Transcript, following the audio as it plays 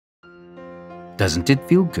Doesn't it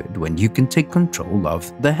feel good when you can take control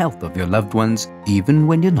of the health of your loved ones even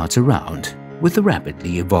when you're not around? With a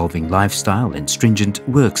rapidly evolving lifestyle and stringent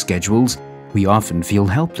work schedules, we often feel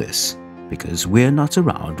helpless because we're not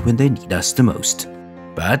around when they need us the most.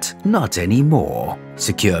 But not anymore.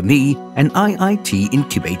 SiCureMi, an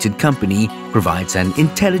IIT-incubated company, provides an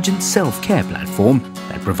intelligent self-care platform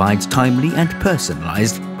that provides timely and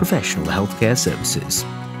personalized professional healthcare services.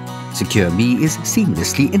 SiCureMi is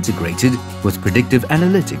seamlessly integrated with predictive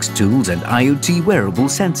analytics tools and IoT wearable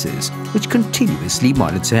sensors, which continuously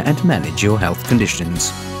monitor and manage your health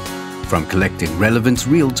conditions. From collecting relevant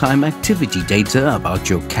real-time activity data about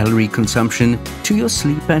your calorie consumption to your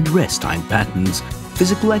sleep and rest time patterns,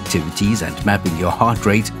 physical activities and mapping your heart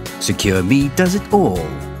rate, SiCureMi does it all.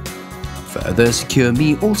 Further,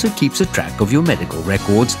 SiCureMi also keeps a track of your medical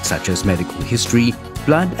records such as medical history,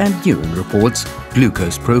 blood and urine reports,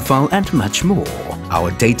 glucose profile and much more. Our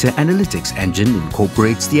data analytics engine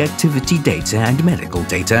incorporates the activity data and medical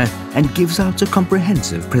data and gives out a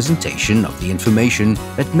comprehensive presentation of the information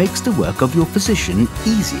that makes the work of your physician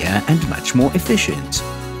easier and much more efficient.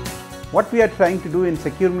 What we are trying to do in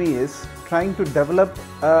SiCureMi is trying to develop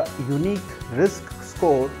a unique risk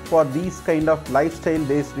score for these kind of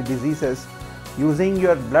lifestyle-based diseases using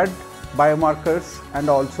your blood biomarkers and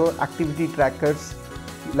also activity trackers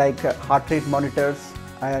like heart rate monitors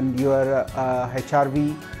and your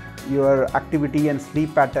HRV, your activity and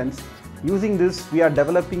sleep patterns. Using this, we are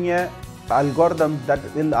developing an algorithm that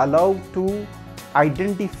will allow to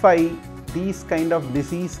identify these kind of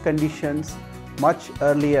disease conditions much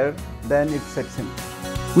earlier than it sets in.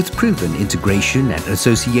 With proven integration and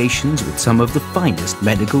associations with some of the finest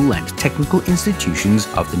medical and technical institutions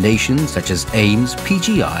of the nation such as AIMS,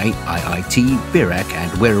 PGI, IIT, BIRAC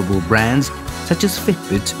and wearable brands such as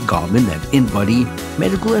Fitbit, Garmin and InBody,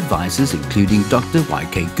 medical advisors including Dr.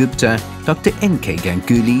 YK Gupta, Dr. NK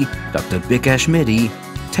Ganguly, Dr. Bikash Mehdi,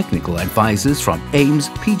 technical advisors from AIMS,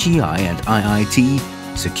 PGI and IIT,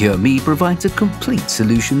 SiCureMi provides a complete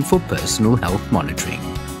solution for personal health monitoring.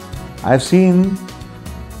 I've seen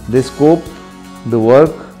the scope, the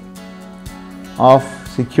work of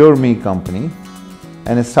SiCureMi company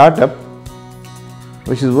and a startup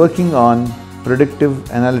which is working on predictive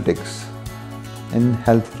analytics in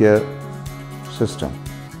healthcare system.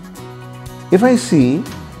 If I see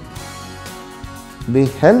the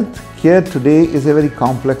healthcare today is a very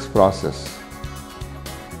complex process.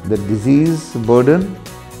 The disease burden,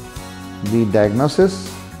 the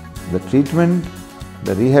diagnosis, the treatment,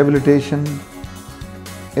 the rehabilitation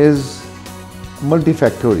is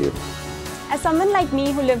multifactorial. As someone like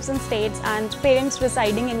me who lives in States and parents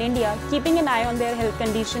residing in India, keeping an eye on their health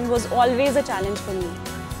condition was always a challenge for me.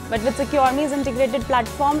 But with SiCureMi's integrated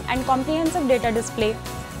platform and comprehensive data display,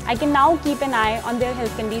 I can now keep an eye on their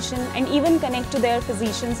health condition and even connect to their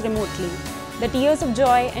physicians remotely. The tears of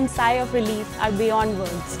joy and sigh of relief are beyond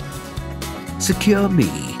words.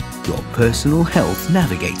 SiCureMi, your personal health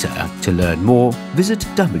navigator. To learn more, visit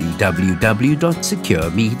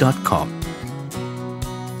www.sicuremi.com.